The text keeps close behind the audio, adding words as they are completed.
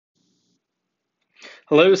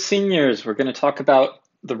Hello, seniors. We're going to talk about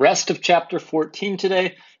the rest of chapter 14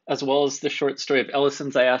 today, as well as the short story of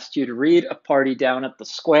Ellison's I asked you to read, A Party Down at the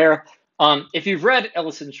Square. If you've read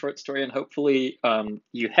Ellison's short story, and hopefully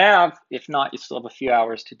you have, if not, you still have a few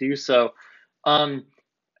hours to do so. Um,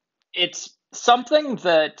 it's something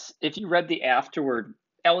that, if you read the afterword,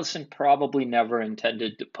 Ellison probably never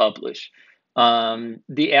intended to publish.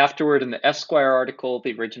 The afterword in the Esquire article,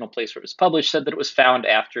 the original place where it was published, said that it was found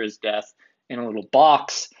after his death in a little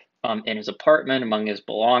box in his apartment among his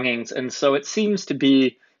belongings. And so it seems to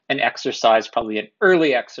be an exercise, probably an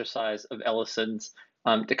early exercise of Ellison's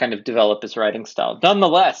to kind of develop his writing style.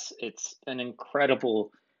 Nonetheless, it's an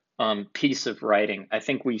incredible piece of writing. I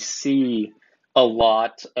think we see a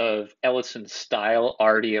lot of Ellison's style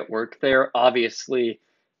already at work there. Obviously,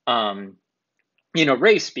 um,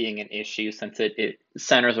 race being an issue since it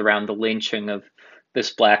centers around the lynching of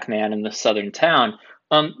this black man in the southern town.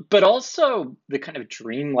 But also the kind of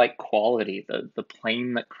dreamlike quality, the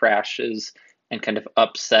plane that crashes and kind of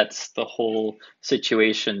upsets the whole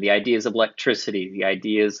situation, the ideas of electricity, the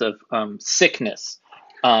ideas of sickness,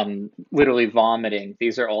 literally vomiting.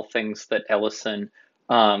 These are all things that Ellison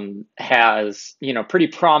has, pretty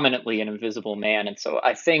prominently in Invisible Man. And so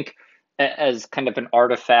I think as kind of an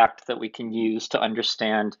artifact that we can use to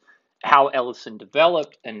understand how Ellison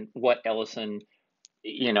developed and what Ellison,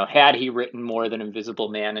 had he written more than Invisible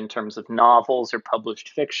Man in terms of novels or published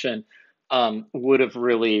fiction, would have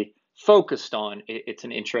really focused on. It's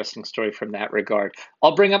an interesting story from that regard.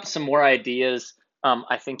 I'll bring up some more ideas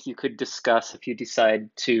I think you could discuss if you decide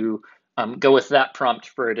to go with that prompt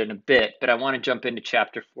for it in a bit, but I want to jump into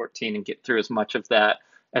chapter 14 and get through as much of that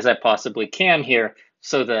as I possibly can here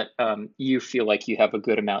so that you feel like you have a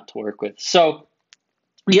good amount to work with. So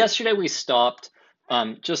yesterday we stopped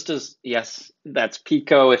just as, yes, that's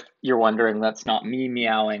Pico. If you're wondering, that's not me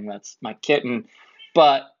meowing, that's my kitten.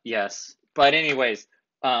 But yes, but anyways,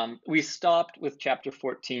 we stopped with chapter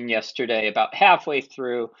 14 yesterday, about halfway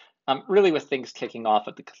through, really with things kicking off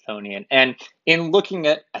at the Chthonian. And in looking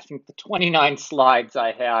at, I think, the 29 slides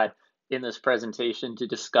I had in this presentation to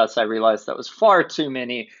discuss, I realized that was far too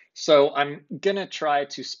many. So I'm going to try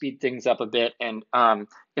to speed things up a bit. And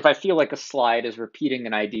if I feel like a slide is repeating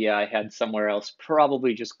an idea I had somewhere else,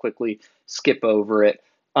 probably just quickly skip over it.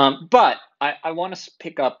 But I want to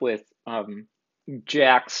pick up with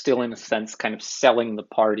Jack still, in a sense, kind of selling the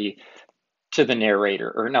party to the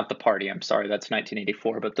narrator, or not the party, I'm sorry, that's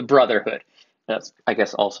 1984, but the Brotherhood. That's, I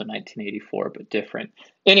guess, also 1984, but different.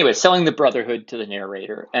 Anyway, selling the Brotherhood to the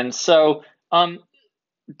narrator. And so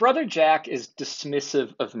Brother Jack is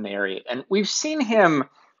dismissive of Mary, and we've seen him,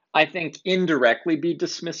 I think, indirectly be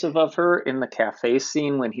dismissive of her in the cafe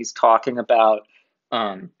scene when he's talking about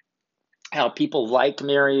um, how people like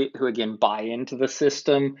Mary, who again buy into the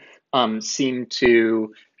system, seem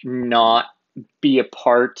to not be a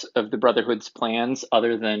part of the Brotherhood's plans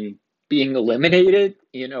other than being eliminated,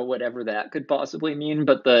 whatever that could possibly mean,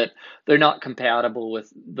 but that they're not compatible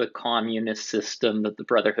with the communist system that the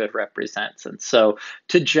Brotherhood represents. And so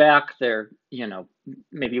to Jack, they're,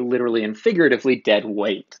 maybe literally and figuratively dead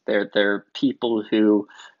weight. They're people who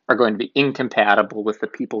are going to be incompatible with the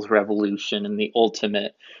People's Revolution and the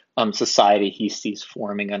ultimate society he sees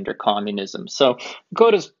forming under communism. So,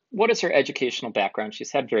 what is her educational background?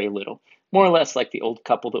 She's had very little. More or less like the old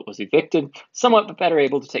couple that was evicted, somewhat but better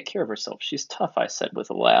able to take care of herself. She's tough, I said with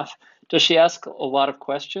a laugh. Does she ask a lot of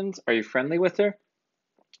questions? Are you friendly with her?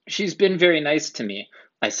 She's been very nice to me,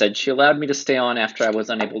 I said. She allowed me to stay on after I was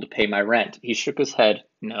unable to pay my rent. He shook his head,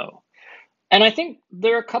 no. And I think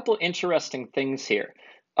there are a couple interesting things here.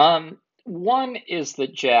 One is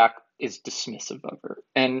that Jack is dismissive of her.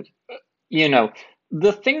 And, you know,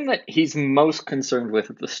 the thing that he's most concerned with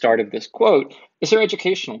at the start of this quote is her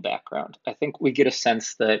educational background. I think we get a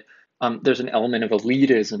sense that there's an element of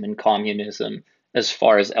elitism in communism as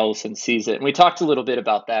far as Ellison sees it. And we talked a little bit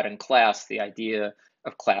about that in class, the idea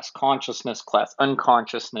of class consciousness, class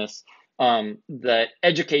unconsciousness, that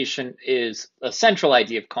education is a central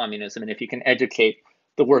idea of communism. And if you can educate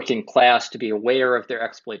the working class to be aware of their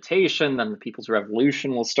exploitation, then the People's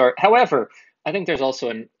Revolution will start. However, I think there's also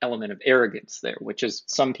an element of arrogance there, which is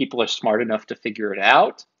some people are smart enough to figure it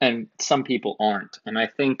out and some people aren't. And I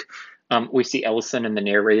think we see Ellison and the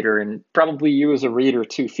narrator, and probably you as a reader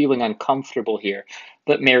too, feeling uncomfortable here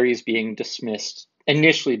that Mary's being dismissed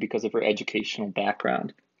initially because of her educational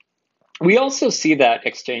background. We also see that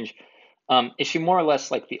exchange. Is she more or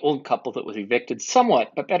less like the old couple that was evicted?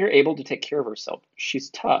 Somewhat, but better able to take care of herself.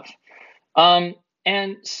 She's tough.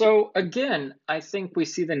 And so, again, I think we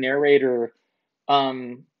see the narrator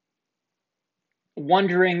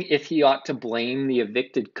wondering if he ought to blame the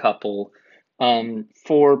evicted couple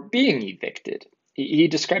for being evicted. He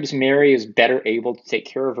describes Mary as better able to take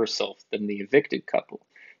care of herself than the evicted couple.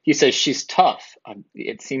 He says she's tough.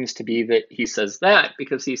 It seems to be that he says that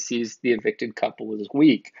because he sees the evicted couple as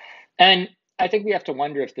weak. And I think we have to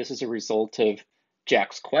wonder if this is a result of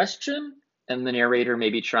Jack's question and the narrator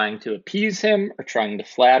maybe trying to appease him or trying to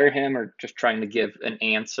flatter him or just trying to give an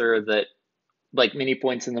answer that, like many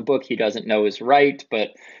points in the book, he doesn't know is right, but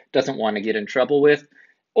doesn't want to get in trouble with.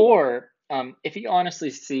 Or if he honestly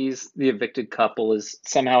sees the evicted couple as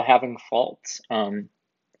somehow having faults.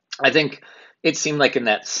 I think it seemed like in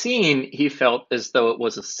that scene, he felt as though it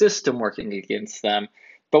was a system working against them.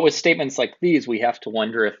 But with statements like these, we have to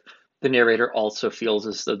wonder if the narrator also feels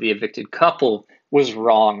as though the evicted couple was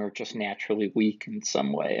wrong or just naturally weak in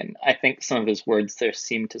some way. And I think some of his words there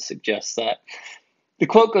seem to suggest that. The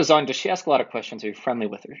quote goes on, does she ask a lot of questions? Are you friendly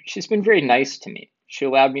with her? She's been very nice to me. She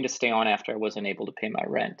allowed me to stay on after I wasn't able to pay my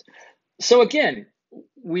rent. So again,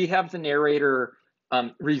 we have the narrator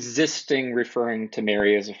resisting referring to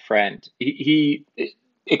Mary as a friend. He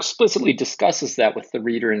explicitly discusses that with the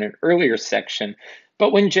reader in an earlier section.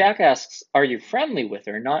 But when Jack asks, are you friendly with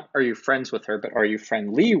her? Not are you friends with her, but are you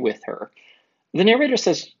friendly with her? The narrator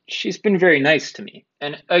says, she's been very nice to me.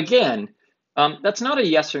 And again, that's not a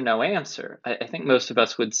yes or no answer. I think most of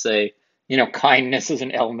us would say, kindness is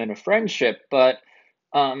an element of friendship, but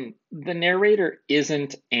the narrator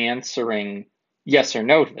isn't answering yes or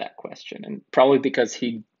no to that question. And probably because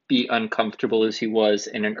he'd be uncomfortable as he was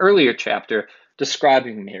in an earlier chapter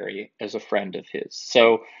describing Mary as a friend of his.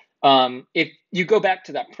 So if you go back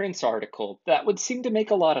to that Prince article, that would seem to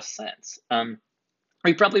make a lot of sense.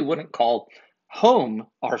 We probably wouldn't call home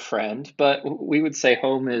our friend, but we would say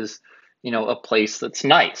home is, a place that's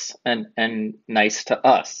nice and nice to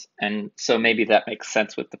us. And so maybe that makes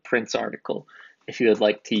sense with the Prince article, if you would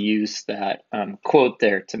like to use that quote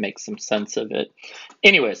there to make some sense of it.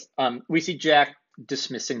 Anyways, we see Jack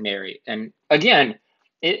dismissing Mary. And again,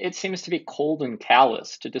 it seems to be cold and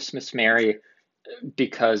callous to dismiss Mary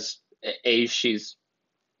because she's,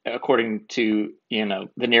 according to the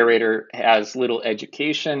narrator, has little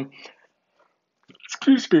education.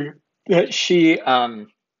 Excuse me. That she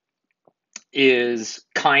is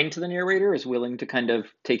kind to the narrator, is willing to kind of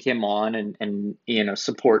take him on and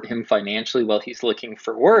support him financially while he's looking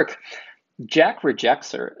for work. Jack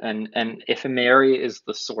rejects her, and if Mary is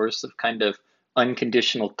the source of kind of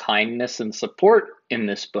unconditional kindness and support in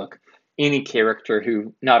this book, any character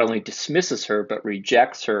who not only dismisses her but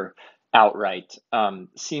rejects her outright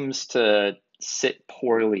seems to sit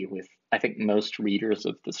poorly with, I think, most readers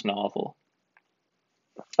of this novel.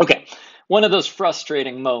 Okay, one of those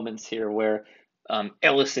frustrating moments here where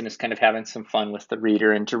Ellison is kind of having some fun with the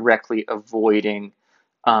reader and directly avoiding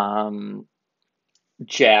um,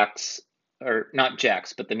 Jack's, or not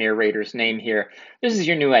Jack's, but the narrator's name here. This is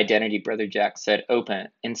your new identity, Brother Jack said. Open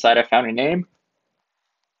it. Inside I found a name.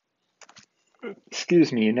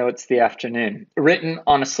 Excuse me, it's the afternoon. Written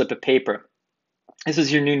on a slip of paper. This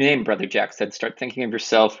is your new name, Brother Jack said. Start thinking of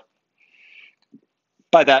yourself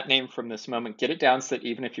by that name from this moment. Get it down so that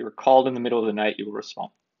even if you were called in the middle of the night, you will respond.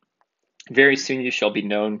 Very soon you shall be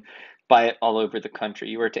known by it all over the country.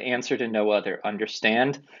 You are to answer to no other.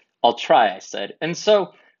 Understand? I'll try, I said. And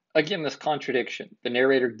so, again, this contradiction. The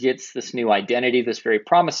narrator gets this new identity, this very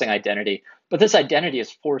promising identity, but this identity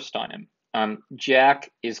is forced on him.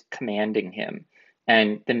 Jack is commanding him.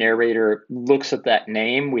 And the narrator looks at that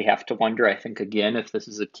name. We have to wonder, I think, again, if this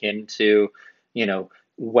is akin to,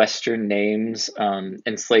 Western names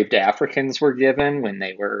enslaved Africans were given when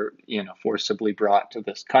they were, forcibly brought to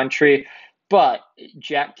this country. But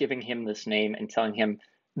Jack giving him this name and telling him,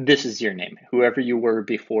 this is your name. Whoever you were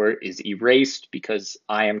before is erased because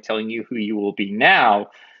I am telling you who you will be now.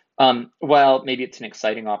 While maybe it's an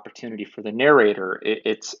exciting opportunity for the narrator,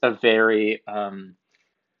 it's a very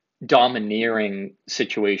domineering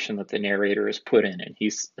situation that the narrator is put in. And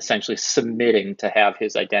he's essentially submitting to have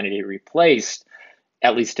his identity replaced,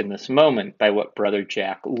 at least in this moment, by what Brother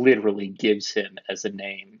Jack literally gives him as a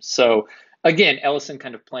name. So again, Ellison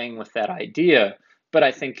kind of playing with that idea, but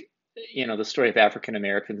I think, the story of African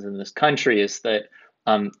Americans in this country is that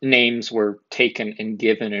names were taken and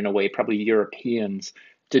given in a way probably Europeans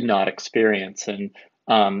did not experience. And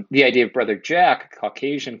the idea of Brother Jack, a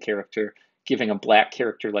Caucasian character, giving a Black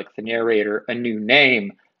character like the narrator a new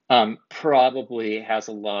name probably has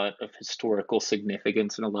a lot of historical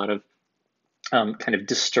significance and a lot of kind of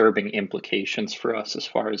disturbing implications for us as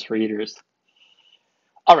far as readers.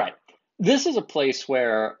 All right. This is a place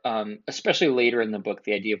where, especially later in the book,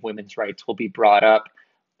 the idea of women's rights will be brought up,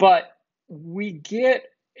 but we get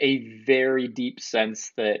a very deep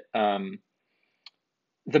sense that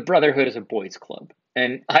the Brotherhood is a boys' club.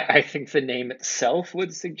 And I think the name itself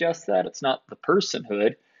would suggest that. It's not the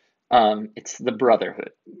personhood, it's the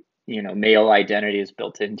Brotherhood. Male identity is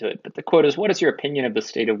built into it. But the quote is, "What is your opinion of the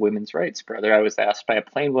state of women's rights, brother?" I was asked by a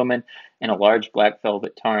plain woman in a large black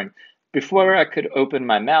velvet tarn. Before I could open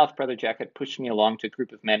my mouth, Brother Jack had pushed me along to a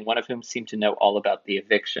group of men, one of whom seemed to know all about the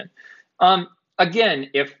eviction. Again,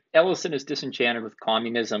 if Ellison is disenchanted with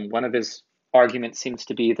communism, one of his arguments seems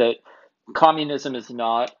to be that communism is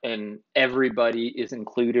not an everybody is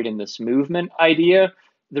included in this movement idea.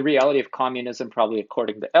 The reality of communism, probably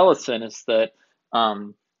according to Ellison, is that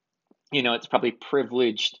it's probably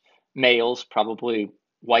privileged males, probably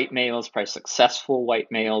white males, probably successful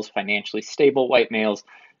white males, financially stable white males,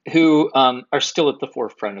 who are still at the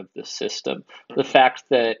forefront of this system. The fact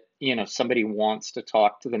that somebody wants to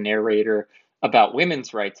talk to the narrator about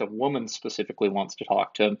women's rights, a woman specifically wants to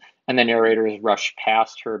talk to him, and the narrator has rushed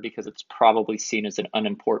past her because it's probably seen as an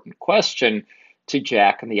unimportant question to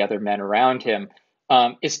Jack and the other men around him,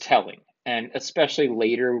 is telling. And especially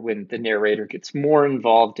later when the narrator gets more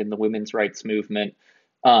involved in the women's rights movement,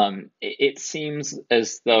 it seems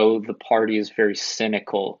as though the party is very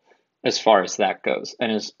cynical as far as that goes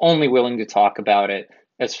and is only willing to talk about it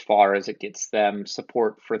as far as it gets them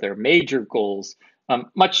support for their major goals.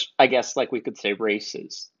 Much, I guess, like we could say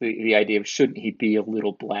races, the idea of shouldn't he be a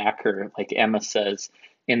little blacker, like Emma says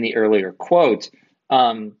in the earlier quote.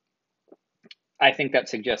 I think that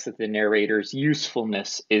suggests that the narrator's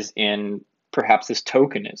usefulness is in perhaps his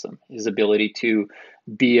tokenism, his ability to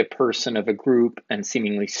be a person of a group and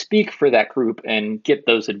seemingly speak for that group and get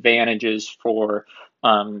those advantages for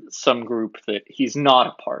some group that he's not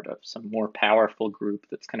a part of, some more powerful group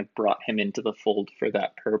that's kind of brought him into the fold for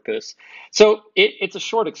that purpose. So it's a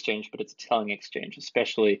short exchange, but it's a telling exchange,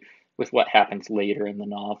 especially with what happens later in the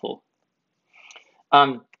novel.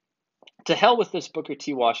 To hell with this Booker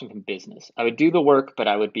T. Washington business. I would do the work, but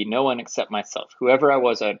I would be no one except myself. Whoever I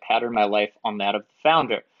was, I would pattern my life on that of the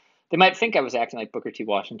founder. They might think I was acting like Booker T.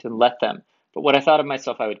 Washington, let them. But what I thought of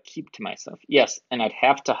myself, I would keep to myself. Yes, and I'd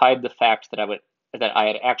have to hide the fact that I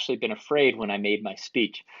had actually been afraid when I made my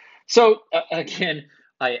speech. So again,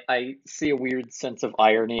 I see a weird sense of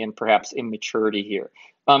irony and perhaps immaturity here.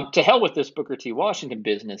 To hell with this Booker T. Washington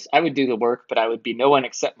business. I would do the work, but I would be no one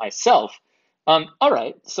except myself. All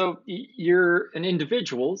right, so you're an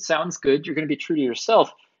individual. Sounds good. You're going to be true to yourself.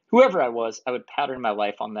 Whoever I was, I would pattern my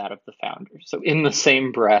life on that of the founder. So, in the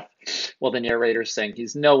same breath, while the narrator's saying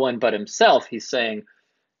he's no one but himself, he's saying,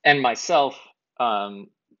 and myself,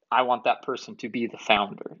 I want that person to be the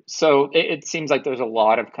founder. So, it seems like there's a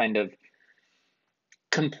lot of kind of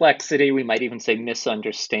complexity, we might even say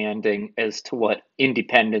misunderstanding, as to what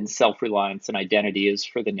independence, self-reliance, and identity is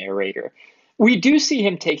for the narrator. We do see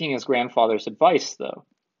him taking his grandfather's advice, though.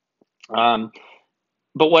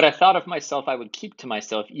 But what I thought of myself, I would keep to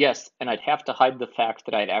myself, yes, and I'd have to hide the fact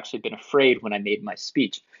that I'd actually been afraid when I made my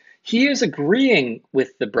speech. He is agreeing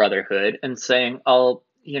with the Brotherhood and saying, I'll,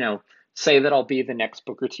 say that I'll be the next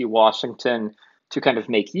Booker T. Washington to kind of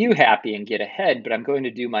make you happy and get ahead, but I'm going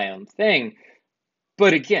to do my own thing.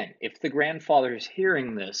 But again, if the grandfather is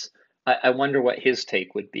hearing this, I wonder what his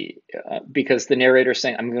take would be, because the narrator is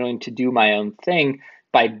saying, I'm going to do my own thing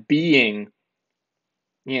by being,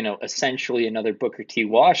 essentially another Booker T.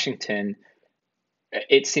 Washington.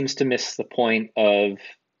 It seems to miss the point of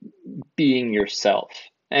being yourself.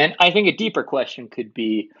 And I think a deeper question could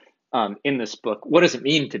be, in this book, what does it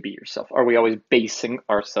mean to be yourself? Are we always basing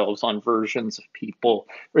ourselves on versions of people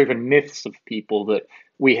or even myths of people that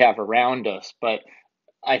we have around us? But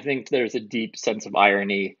I think there's a deep sense of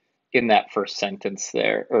irony in that first sentence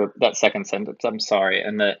there, or that second sentence, I'm sorry,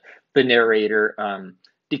 and that the narrator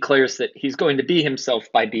declares that he's going to be himself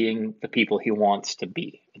by being the people he wants to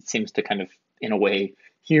be. It seems to kind of, in a way,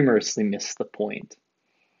 humorously miss the point.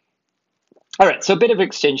 All right, so a bit of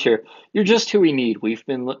exchange here. You're just who we need. We've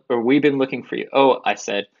been looking for you. Oh, I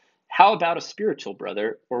said, how about a spiritual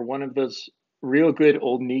brother or one of those real good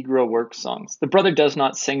old Negro work songs? The brother does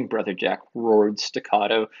not sing, Brother Jack roared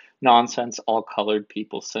staccato. Nonsense, all colored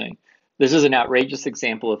people sing. This is an outrageous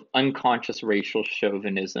example of unconscious racial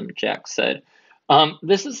chauvinism, Jack said.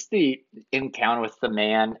 This is the encounter with the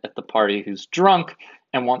man at the party who's drunk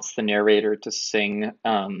and wants the narrator to sing,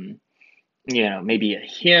 maybe a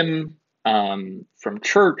hymn from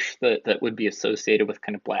church that would be associated with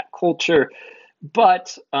kind of Black culture.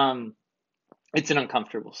 But it's an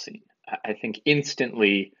uncomfortable scene. I think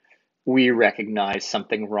instantly we recognize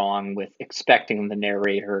something wrong with expecting the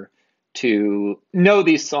narrator to know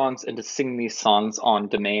these songs and to sing these songs on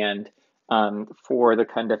demand for the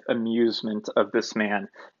kind of amusement of this man.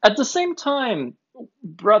 At the same time,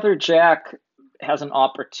 Brother Jack has an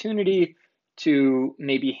opportunity to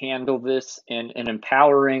maybe handle this in an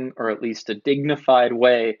empowering or at least a dignified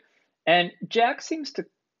way. And Jack seems to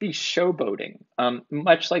be showboating,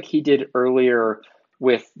 much like he did earlier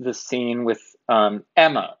with the scene with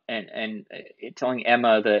Emma and telling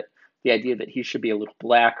Emma that the idea that he should be a little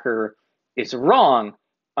blacker is wrong.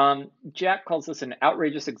 Jack calls this an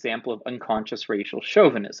outrageous example of unconscious racial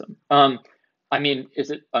chauvinism. I mean,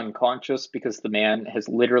 is it unconscious because the man has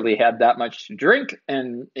literally had that much to drink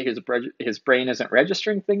and his brain isn't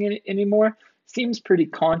registering anymore? Seems pretty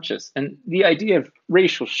conscious. And the idea of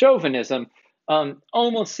racial chauvinism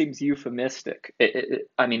almost seems euphemistic.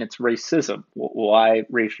 I mean, it's racism. Why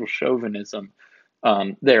racial chauvinism?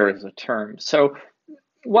 There is a term. So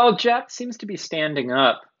while Jack seems to be standing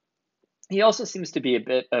up, he also seems to be a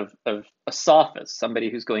bit of a sophist, somebody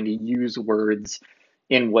who's going to use words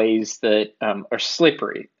in ways that are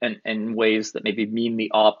slippery and ways that maybe mean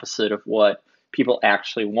the opposite of what people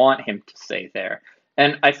actually want him to say there.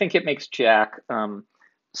 And I think it makes Jack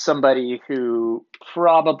somebody who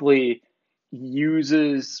probably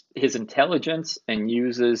uses his intelligence and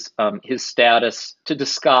uses his status to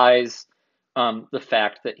disguise the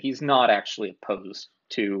fact that he's not actually opposed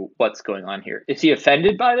to what's going on here. Is he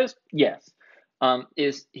offended by this? Yes.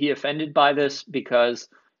 Is he offended by this because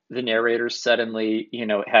the narrator suddenly,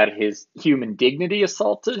 had his human dignity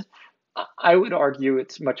assaulted? I would argue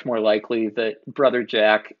it's much more likely that Brother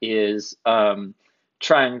Jack is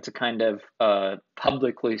trying to kind of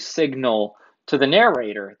publicly signal to the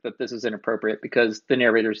narrator that this is inappropriate because the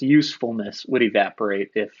narrator's usefulness would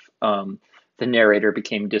evaporate if the narrator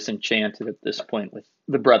became disenchanted at this point with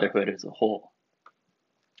the Brotherhood as a whole.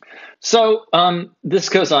 So this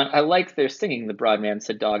goes on. I like their singing, the broad man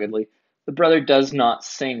said doggedly. The brother does not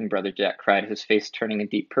sing, Brother Jack cried, his face turning a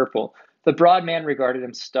deep purple. The broad man regarded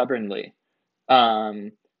him stubbornly.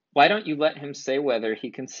 Why don't you let him say whether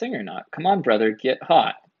he can sing or not? Come on, brother, get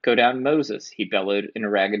hot. Go down, Moses, he bellowed in a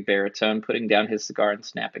ragged baritone, putting down his cigar and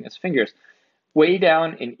snapping his fingers. Way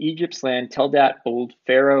down in Egypt's land, tell that old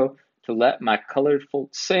Pharaoh to let my colored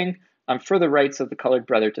folks sing. I'm for the rights of the colored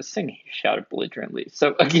brother to sing, he shouted belligerently.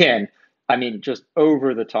 So again, I mean, just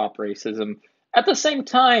over the top racism. At the same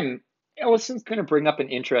time, Ellison's going to bring up an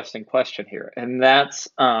interesting question here, and that's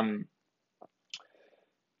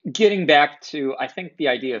getting back to, I think, the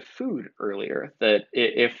idea of food earlier, that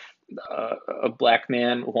if a black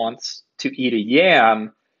man wants to eat a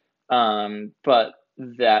yam, but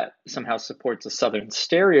that somehow supports a Southern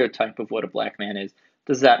stereotype of what a black man is,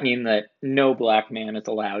 does that mean that no black man is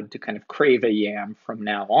allowed to kind of crave a yam from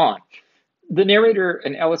now on? The narrator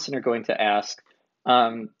and Ellison are going to ask,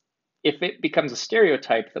 if it becomes a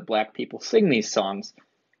stereotype that black people sing these songs,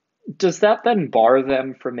 does that then bar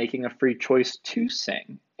them from making a free choice to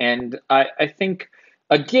sing? And I think,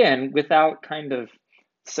 again, without kind of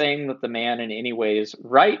saying that the man in any way is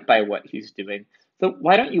right by what he's doing,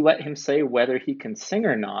 why don't you let him say whether he can sing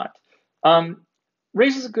or not,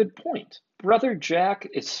 raises a good point. Brother Jack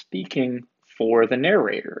is speaking for the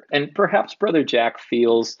narrator, and perhaps Brother Jack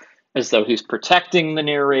feels as though he's protecting the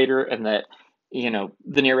narrator and that,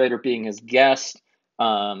 the narrator being his guest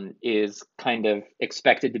is kind of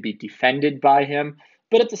expected to be defended by him.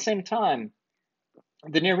 But at the same time,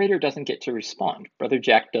 the narrator doesn't get to respond. Brother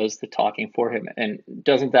Jack does the talking for him. And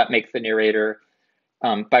doesn't that make the narrator,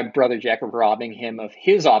 by Brother Jack robbing him of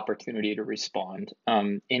his opportunity to respond,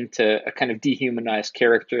 into a kind of dehumanized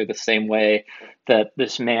character, the same way that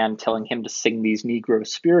this man telling him to sing these Negro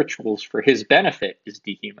spirituals for his benefit is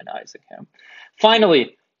dehumanizing him?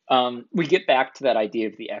 Finally, we get back to that idea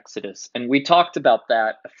of the Exodus, and we talked about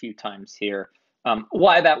that a few times here.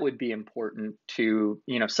 Why that would be important to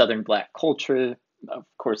Southern Black culture. Of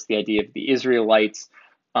course, the idea of the Israelites,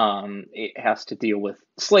 it has to deal with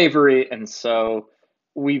slavery, and so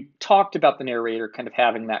we talked about the narrator kind of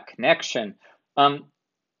having that connection.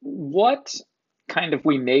 What kind of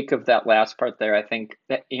we make of that last part there, I think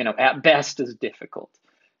that, at best is difficult.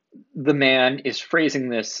 The man is phrasing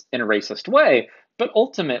this in a racist way, but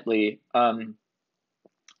ultimately,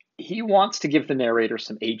 he wants to give the narrator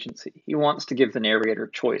some agency. He wants to give the narrator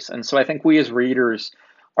choice. And so I think we as readers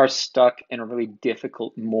are stuck in a really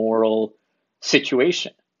difficult moral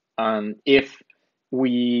situation. If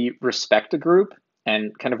we respect a group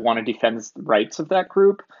and kind of want to defend the rights of that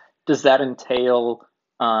group, does that entail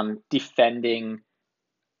defending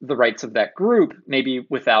the rights of that group, maybe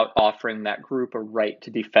without offering that group a right to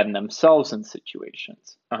defend themselves in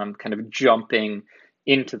situations, kind of jumping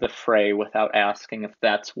into the fray without asking if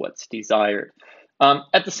that's what's desired?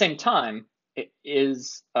 At the same time, it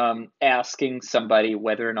is asking somebody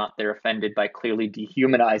whether or not they're offended by clearly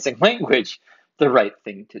dehumanizing language the right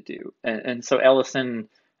thing to do. And so Ellison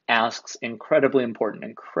asks incredibly important,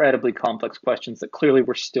 incredibly complex questions that clearly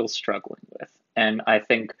we're still struggling with. And I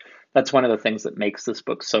think that's one of the things that makes this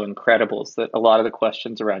book so incredible, is that a lot of the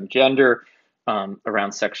questions around gender,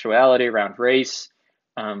 around sexuality, around race,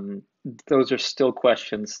 those are still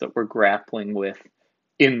questions that we're grappling with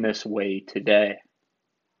in this way today.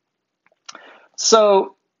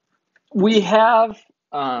 So we have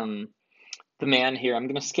the man here. I'm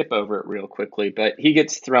going to skip over it real quickly, but he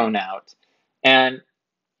gets thrown out. And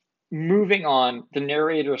moving on, the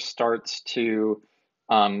narrator starts to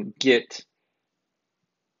get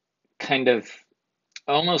kind of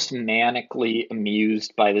almost manically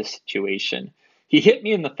amused by the situation. He hit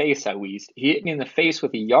me in the face, I wheezed. He hit me in the face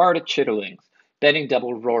with a yard of chitterlings, bending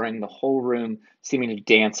double, roaring, the whole room seeming to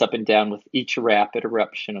dance up and down with each rapid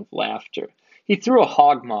eruption of laughter. He threw a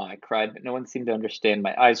hog maw, I cried, but no one seemed to understand.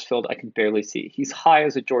 My eyes filled, I could barely see. He's high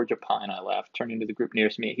as a Georgia pine, I laughed, turning to the group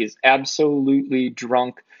nearest me. He's absolutely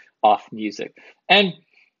drunk off music. And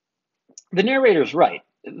the narrator's right.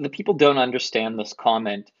 The people don't understand this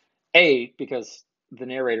comment, A, because the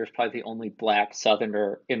narrator is probably the only Black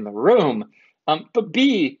Southerner in the room, but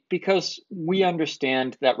B, because we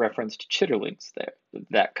understand that reference to chitterlings there.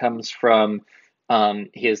 That comes from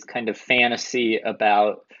his kind of fantasy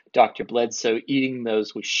about Dr. Bledsoe eating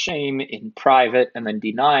those with shame in private and then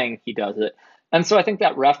denying he does it. And so I think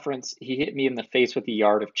that reference, he hit me in the face with a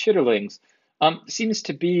yard of chitterlings, seems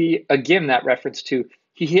to be, again, that reference to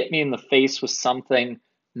he hit me in the face with something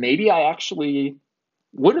maybe I actually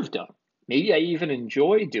would have done. Maybe I even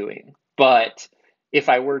enjoy doing. But if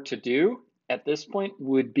I were to do at this point,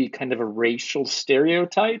 would be kind of a racial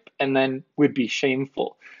stereotype and then would be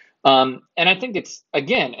shameful. And I think it's,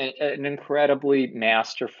 again, an incredibly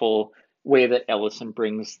masterful way that Ellison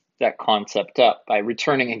brings that concept up by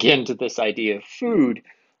returning again to this idea of food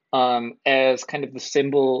as kind of the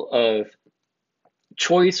symbol of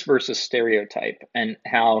choice versus stereotype, and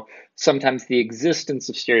how sometimes the existence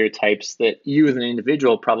of stereotypes that you as an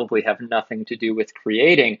individual probably have nothing to do with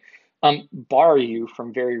creating bar you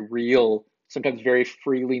from very real, sometimes very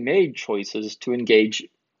freely made choices to engage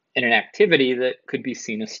in an activity that could be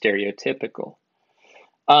seen as stereotypical.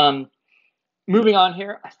 Moving on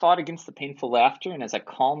here, I fought against the painful laughter, and as I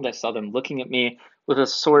calmed, I saw them looking at me with a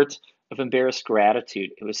sort of embarrassed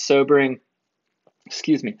gratitude. It was sobering,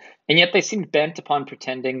 and yet they seemed bent upon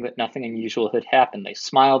pretending that nothing unusual had happened. They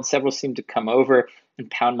smiled, several seemed to come over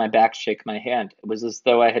and pound my back, shake my hand. It was as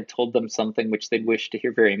though I had told them something which they'd wished to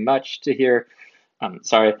hear very much to hear.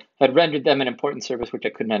 Had rendered them an important service which I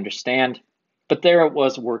couldn't understand. But there it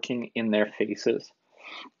was, working in their faces.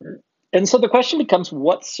 And so the question becomes,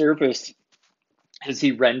 what service has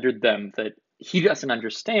he rendered them that he doesn't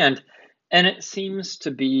understand? And it seems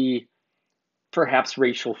to be perhaps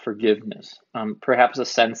racial forgiveness, perhaps a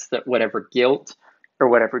sense that whatever guilt or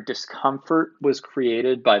whatever discomfort was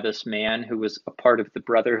created by this man who was a part of the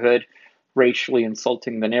Brotherhood, racially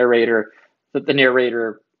insulting the narrator, that the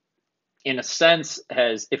narrator, in a sense,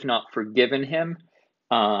 has, if not forgiven him,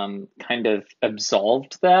 kind of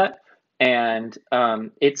absolved that. And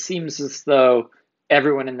it seems as though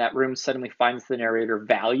everyone in that room suddenly finds the narrator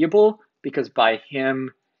valuable, because by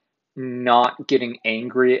him not getting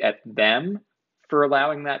angry at them for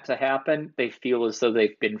allowing that to happen, they feel as though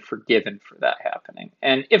they've been forgiven for that happening.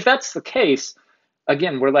 And if that's the case,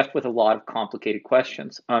 again, we're left with a lot of complicated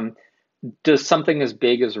questions. Does something as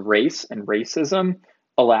big as race and racism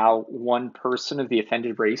allow one person of the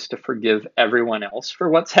offended race to forgive everyone else for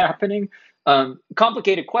what's happening?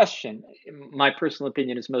 Complicated question. My personal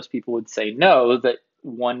opinion is most people would say no, that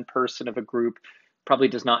one person of a group probably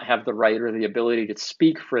does not have the right or the ability to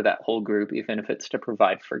speak for that whole group, even if it's to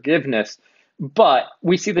provide forgiveness. But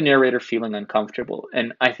we see the narrator feeling uncomfortable.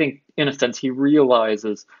 And I think, in a sense, he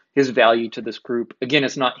realizes his value to this group. Again,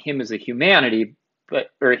 it's not him as a humanity,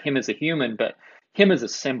 or him as a human, but him as a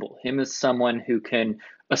symbol, him as someone who can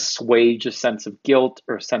assuage a sense of guilt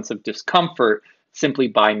or a sense of discomfort simply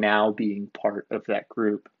by now being part of that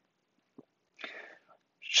group.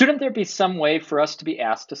 Shouldn't there be some way for us to be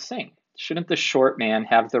asked to sing? Shouldn't the short man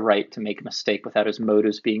have the right to make a mistake without his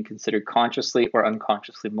motives being considered consciously or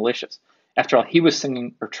unconsciously malicious? After all, he was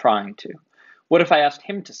singing, or trying to. What if I asked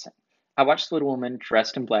him to sing? I watched the little woman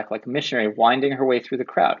dressed in black like a missionary winding her way through the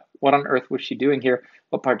crowd. What on earth was she doing here?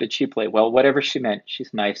 What part did she play? Well, whatever she meant,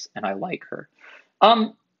 she's nice and I like her.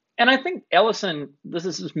 And I think Ellison, this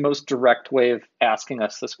is his most direct way of asking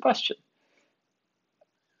us this question.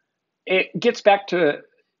 It gets back to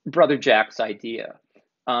Brother Jack's idea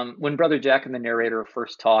When Brother Jack and the narrator are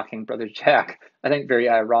first talking, Brother Jack, I think very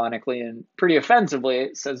ironically and pretty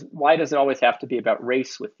offensively, says, "Why does it always have to be about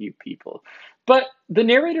race with you people?" But the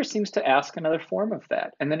narrator seems to ask another form of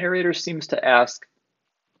that. And the narrator seems to ask,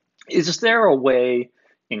 is there a way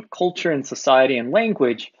in culture and society and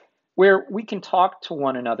language where we can talk to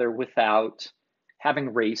one another without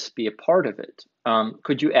having race be a part of it?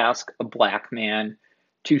 Could you ask a Black man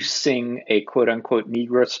to sing a quote unquote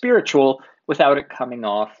Negro spiritual without it coming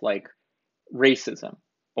off like racism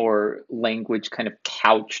or language kind of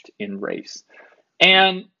couched in race?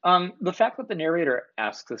 And the fact that the narrator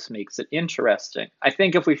asks this makes it interesting. I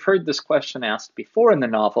think if we've heard this question asked before in the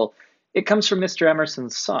novel, it comes from Mr.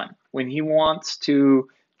 Emerson's son when he wants to,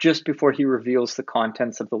 just before he reveals the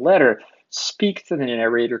contents of the letter, speak to the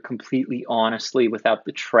narrator completely honestly without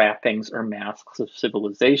the trappings or masks of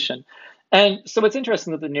civilization. And so it's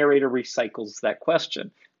interesting that the narrator recycles that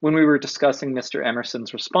question. When we were discussing Mr.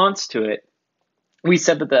 Emerson's response to it, we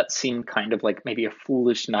said that that seemed kind of like maybe a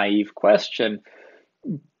foolish, naive question.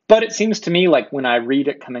 But it seems to me like when I read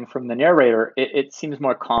it coming from the narrator, it seems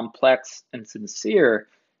more complex and sincere,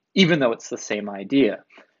 even though it's the same idea.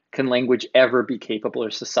 Can language ever be capable, or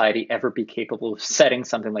society ever be capable of setting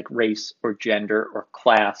something like race or gender or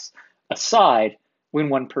class aside when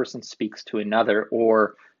one person speaks to another,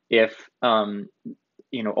 or if a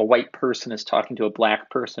white person is talking to a Black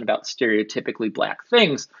person about stereotypically Black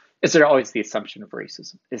things, is there always the assumption of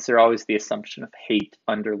racism? Is there always the assumption of hate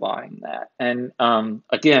underlying that? And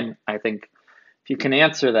again, I think if you can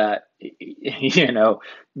answer that,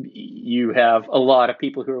 you have a lot of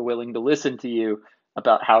people who are willing to listen to you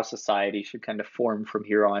about how society should kind of form from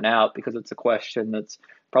here on out, because it's a question that's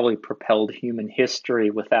probably propelled human history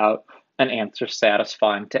without an answer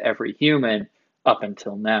satisfying to every human up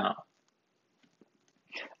until now.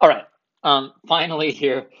 All right. Finally,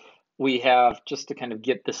 here we have, just to kind of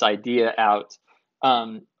get this idea out,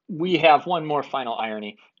 we have one more final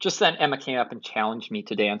irony. Just then, Emma came up and challenged me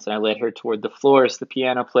to dance, and I led her toward the floor as the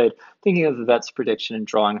piano played, thinking of the vet's prediction and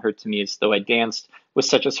drawing her to me as though I danced with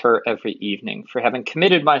such as her every evening. For having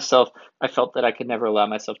committed myself, I felt that I could never allow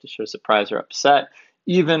myself to show surprise or upset,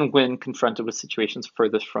 even when confronted with situations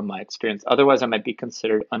furthest from my experience. Otherwise, I might be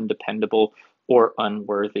considered undependable or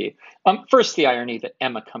unworthy. First, the irony that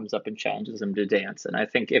Emma comes up and challenges him to dance. And I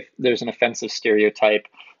think if there's an offensive stereotype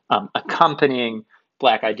accompanying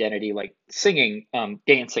Black identity, like singing,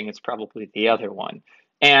 dancing is probably the other one.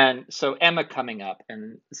 And so Emma coming up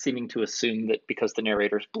and seeming to assume that because the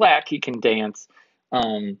narrator's Black, he can dance.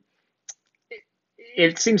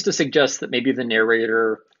 It seems to suggest that maybe the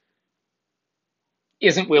narrator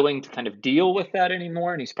isn't willing to kind of deal with that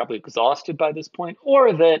anymore, and he's probably exhausted by this point,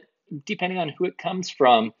 or that depending on who it comes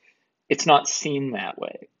from, it's not seen that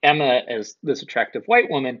way. Emma, as this attractive white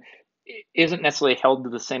woman, isn't necessarily held to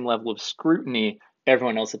the same level of scrutiny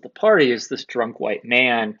everyone else at the party is this drunk white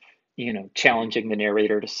man, challenging the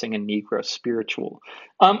narrator to sing a Negro spiritual.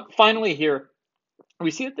 Finally, here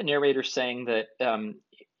we see that the narrator saying that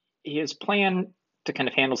his plan to kind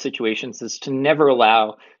of handle situations is to never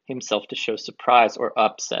allow himself to show surprise or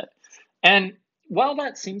upset. And while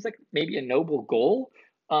that seems like maybe a noble goal,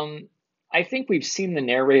 I think we've seen the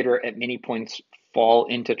narrator at many points fall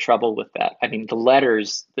into trouble with that. I mean, the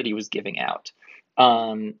letters that he was giving out,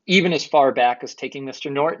 even as far back as taking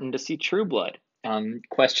Mr. Norton to see True Blood,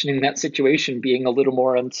 questioning that situation, being a little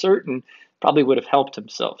more uncertain, probably would have helped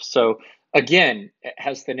himself. So again,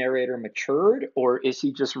 has the narrator matured, or is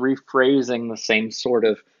he just rephrasing the same sort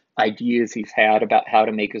of ideas he's had about how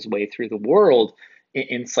to make his way through the world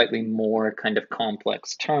in slightly more kind of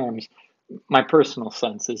complex terms? My personal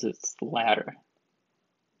sense is it's the latter.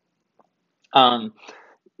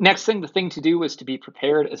 Next thing, the thing to do was to be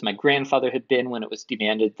prepared, as my grandfather had been when it was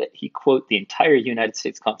demanded that he quote the entire United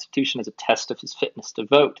States Constitution as a test of his fitness to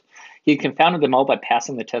vote. He had confounded them all by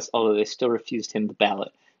passing the test, although they still refused him the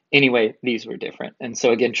ballot. Anyway, these were different. And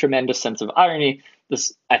so again, tremendous sense of irony.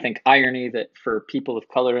 This, I think, irony that for people of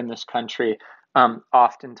color in this country,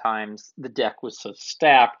 oftentimes the deck was so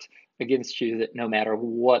stacked against you that no matter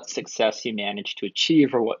what success you managed to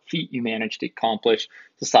achieve or what feat you managed to accomplish,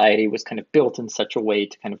 society was kind of built in such a way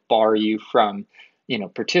to kind of bar you from,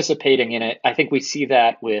 participating in it. I think we see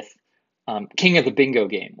that with King of the Bingo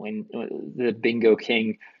game, when the Bingo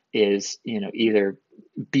King is, either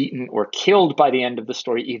beaten or killed by the end of the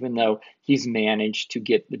story, even though he's managed to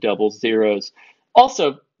get the double zeros.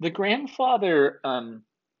 Also, the grandfather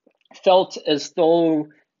felt as though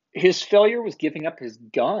his failure was giving up his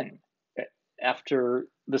gun after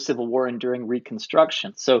the Civil War and during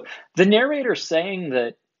Reconstruction. So the narrator saying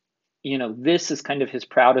that, this is kind of his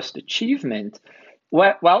proudest achievement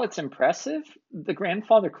While it's impressive, the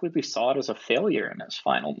grandfather clearly saw it as a failure in his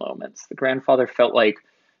final moments. The grandfather felt like,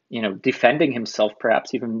 defending himself,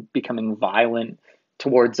 perhaps even becoming violent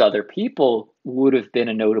towards other people, would have been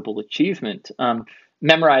a notable achievement.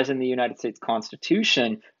 Memorizing the United States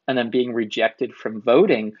Constitution and then being rejected from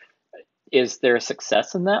voting, is there a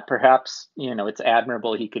success in that? Perhaps, it's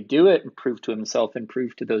admirable he could do it and prove to himself and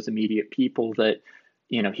prove to those immediate people that,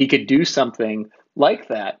 he could do something like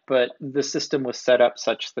that. But the system was set up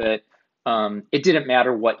such that it didn't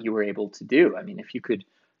matter what you were able to do. I mean, if you could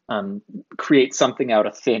create something out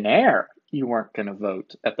of thin air, you weren't going to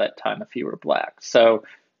vote at that time if you were Black. So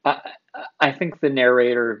I, I think the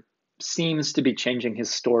narrator seems to be changing his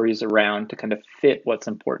stories around to kind of fit what's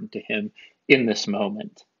important to him in this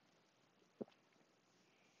moment.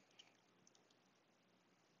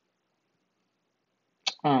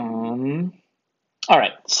 Um, all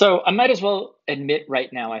right, so I might as well admit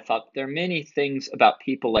right now, I thought there are many things about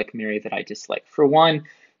people like Mary that I dislike. For one,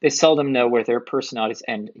 they seldom know where their personalities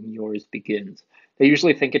end and yours begins. They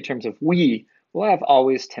usually think in terms of we, while I've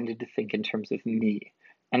always tended to think in terms of me.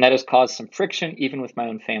 And that has caused some friction even with my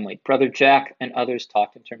own family. Brother Jack and others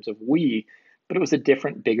talked in terms of we, but it was a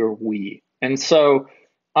different, bigger we. And so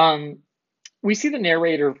um, we see the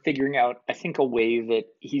narrator figuring out, I think, a way that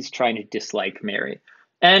he's trying to dislike Mary.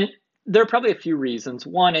 And there are probably a few reasons.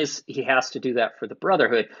 One is he has to do that for the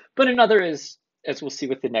Brotherhood, but another is, as we'll see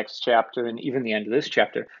with the next chapter and even the end of this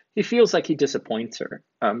chapter, he feels like he disappoints her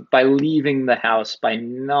by leaving the house, by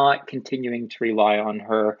not continuing to rely on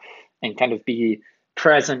her and kind of be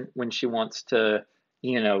present when she wants to,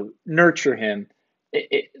 nurture him.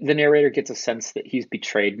 The narrator gets a sense that he's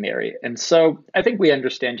betrayed Mary. And so I think we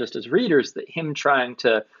understand just as readers that him trying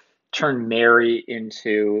to turn Mary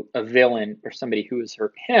into a villain or somebody who has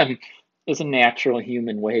hurt him is a natural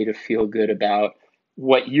human way to feel good about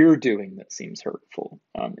what you're doing that seems hurtful.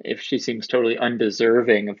 If she seems totally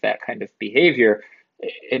undeserving of that kind of behavior,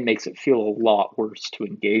 it makes it feel a lot worse to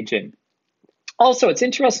engage in. Also, it's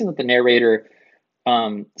interesting that the narrator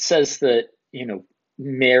says that,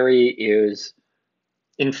 Mary is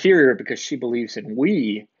inferior because she believes in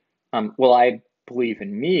we. Well, I believe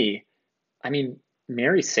in me. I mean,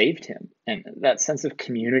 Mary saved him, and that sense of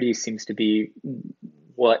community seems to be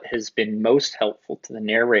what has been most helpful to the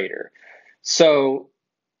narrator. So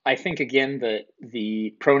I think again that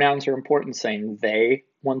the pronouns are important, saying they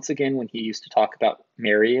once again when he used to talk about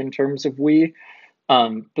Mary in terms of we,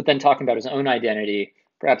 but then talking about his own identity,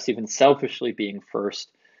 perhaps even selfishly being first.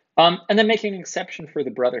 And then making an exception for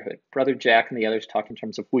the Brotherhood. Brother Jack and the others talk in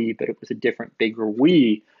terms of we, but it was a different, bigger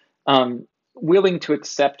we. Willing to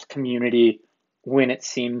accept community when it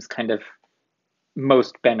seems kind of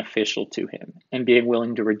most beneficial to him, and being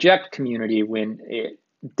willing to reject community when it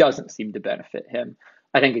doesn't seem to benefit him.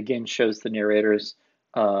 I think again shows the narrator's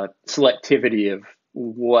selectivity of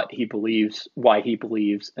what he believes, why he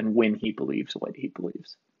believes, and when he believes what he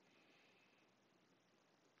believes.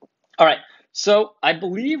 All right, so I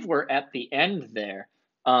believe we're at the end there.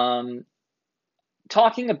 Um,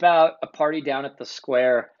 Talking about a party down at the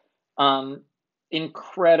square, um,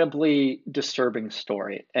 incredibly disturbing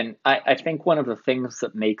story. And I think one of the things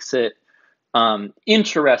that makes it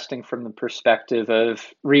interesting from the perspective of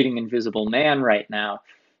reading Invisible Man right now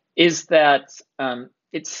is that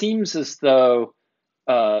it seems as though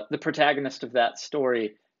the protagonist of that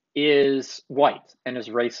story is white and is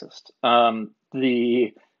racist.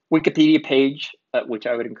 The Wikipedia page, which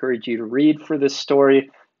I would encourage you to read for this story,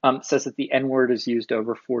 says that the N word is used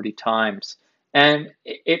over 40 times. And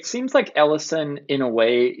it seems like Ellison, in a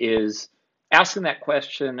way, is asking that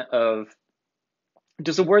question of,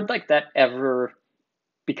 does a word like that ever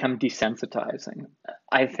become desensitizing?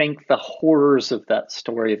 I think the horrors of that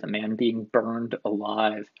story, the man being burned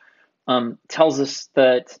alive, tells us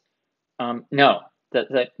that no,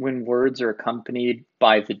 that when words are accompanied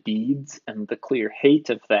by the deeds and the clear hate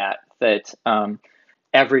of that,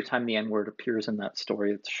 every time the N word appears in that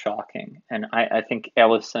story, it's shocking. And I think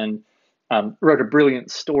Ellison wrote a brilliant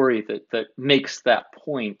story that makes that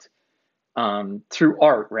point through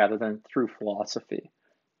art rather than through philosophy.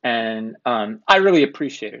 And I really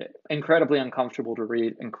appreciated it. Incredibly uncomfortable to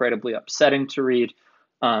read, incredibly upsetting to read.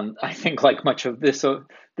 I think, like much of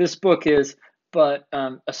this book is, but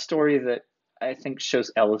a story that I think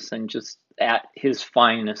shows Ellison just at his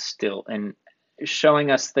finest still, and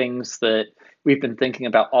showing us things that we've been thinking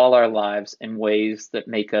about all our lives in ways that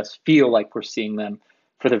make us feel like we're seeing them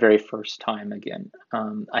for the very first time again.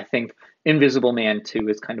 I think Invisible Man, too,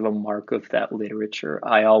 is kind of a mark of that literature.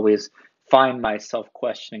 I always find myself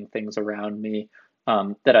questioning things around me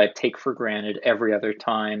that I take for granted every other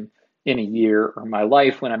time in a year or my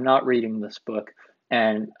life when I'm not reading this book.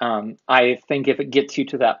 And I think if it gets you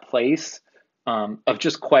to that place of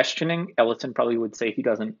just questioning, Ellison probably would say he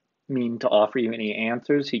doesn't mean to offer you any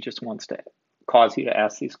answers. He just wants to cause you to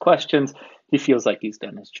ask these questions. He feels like he's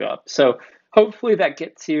done his job. So hopefully that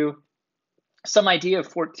gets you some idea of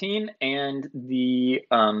 14 and the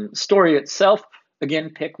story itself.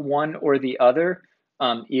 Again, pick one or the other,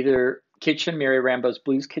 either Kitchen, Mary Rambo's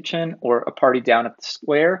Blues Kitchen, or A Party Down at the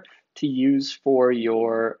Square to use for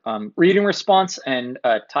your reading response, and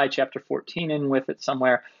tie chapter 14 in with it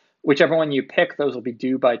somewhere. Whichever one you pick, those will be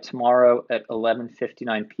due by tomorrow at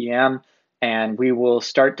 11:59 p.m. And we will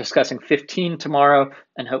start discussing 15 tomorrow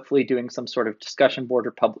and hopefully doing some sort of discussion board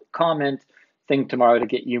or public comment thing tomorrow to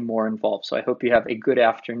get you more involved. So I hope you have a good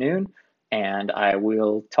afternoon, and I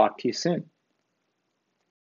will talk to you soon.